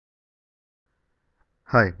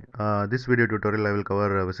Hi, this video tutorial I will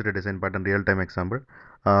cover visitor design pattern real-time example.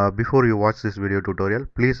 Before you watch this video tutorial,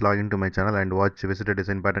 please log into my channel and watch visitor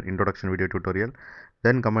design pattern introduction video tutorial.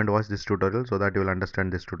 Then come and watch this tutorial so that you will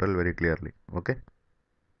understand this tutorial very clearly. Okay.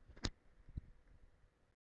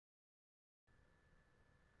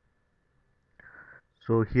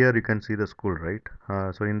 So here you can see the school, right?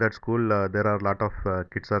 So in that school there are a lot of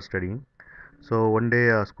kids are studying. So one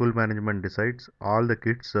day school management decides all the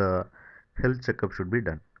kids health checkup should be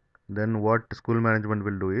done. Then what school management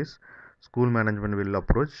will do is school management will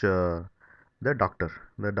approach the doctor.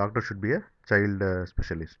 The doctor should be a child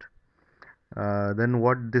specialist. Then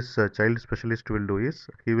what this child specialist will do is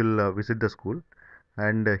he will visit the school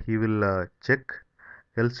and he will check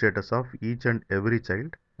health status of each and every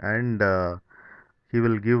child, and he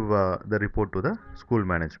will give the report to the school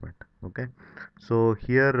management. Okay, so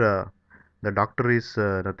here the doctor is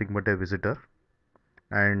nothing but a visitor,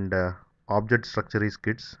 and object structure is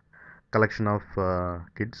kids, collection of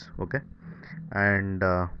kids. Okay, and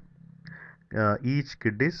each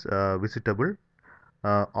kid is visitable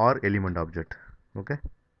or element object. Okay,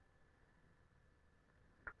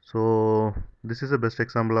 so this is the best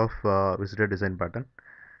example of visitor design pattern,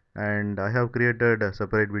 and I have created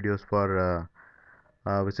separate videos for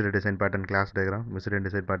visitor design pattern class diagram, visitor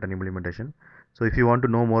design pattern implementation. So if you want to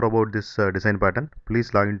know more about this design pattern,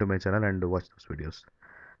 please log into my channel and watch those videos.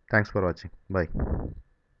 Thanks for watching. Bye.